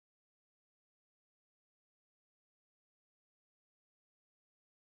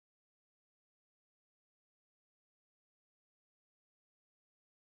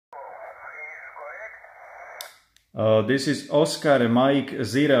This is Oscar Mike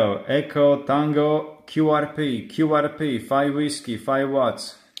 0 Echo Tango QRP 5 whiskey 5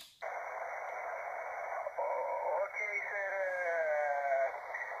 watts. Okay, sir.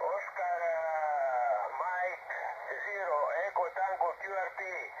 Oscar Mike 0 Echo Tango QRP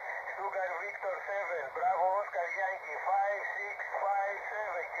Sugar Victor 7 Bravo Oscar Yankee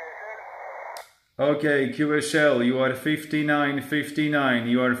 5657 QSL. Okay, QSL, you are 5959,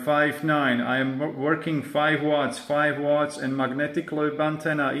 you are 59. I am working 5 watts and magnetic loop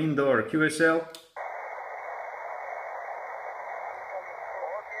antenna indoor. QSL. Okay,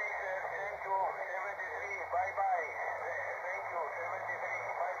 sir, thank you. 73, bye-bye. Thank you,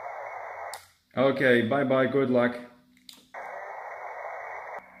 73, bye-bye. Okay, bye-bye, good luck.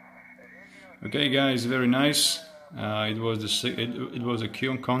 Okay guys, very nice. It was a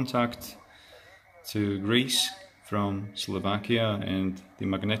contact to Greece from Slovakia and the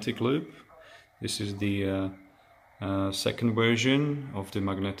magnetic loop. This is the second version of the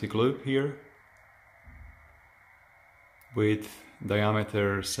magnetic loop here with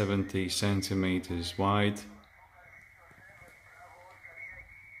diameter 70 centimeters wide.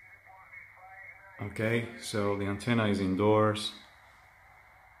 Okay, so the antenna is indoor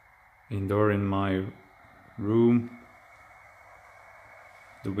in my room.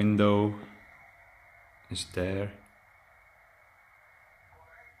 The window is there.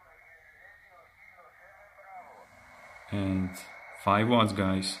 And 5 watts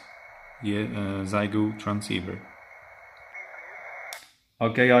guys. Yeah, Xiegu transceiver.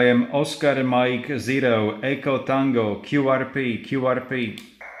 Okay, I am Oscar Mike 0 Echo Tango QRP. Okay, Oscar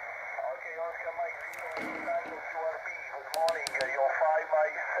Mike 0 Tango QRP, good morning. You're 5 by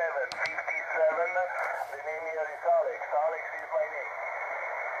 7 57. The name here is Alex. Alex is my name.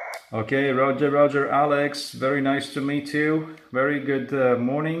 Okay, Roger, Alex, very nice to meet you. Very good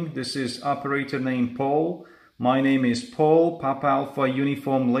morning. This is operator named Paul. My name is Paul, Papa Alpha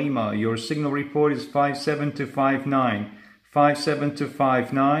Uniform Lima. Your signal report is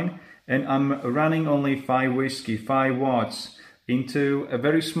 57259, and I'm running only 5 whiskey, 5 watts into a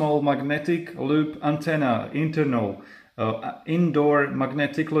very small magnetic loop antenna, internal, indoor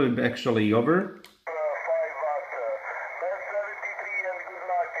magnetic loop actually, over.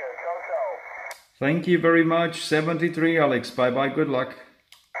 Thank you very much. 73 Alex. Bye bye. Good luck.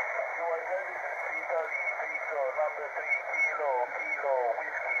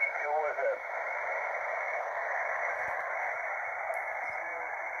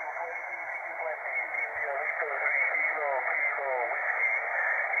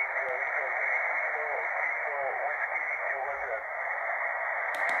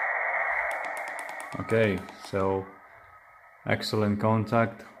 Okay, so excellent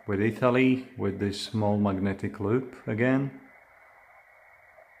contact with Italy with this small magnetic loop again,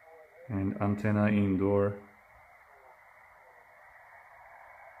 and antenna indoor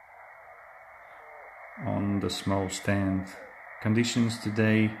on the small stand. Conditions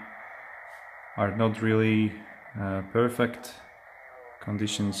today are not really perfect.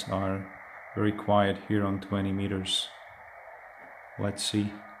 Conditions are very quiet here on 20 meters. Let's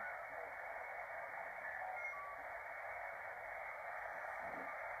see.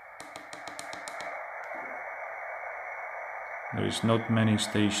 There is not many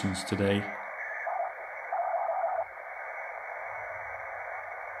stations today.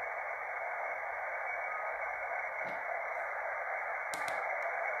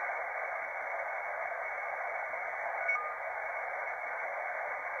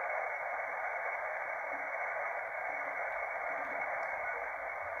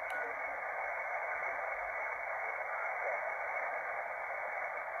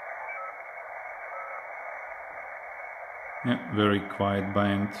 Yeah, very quiet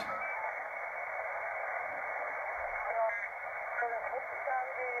band.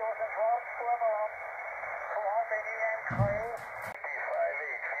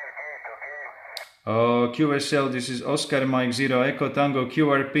 QSL, this is Oscar Mike 0 Echo Tango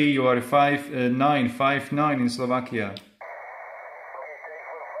QRP. You are 5959 in Slovakia.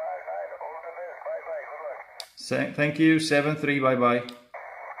 Thank you. 73. Bye bye.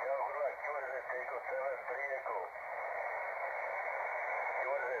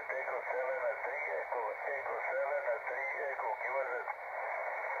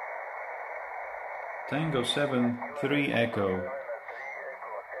 Tango 7-3 Echo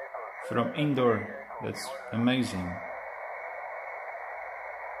from indoor. That's amazing.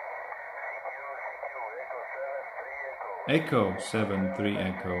 Echo 7-3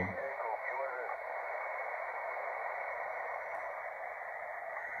 Echo.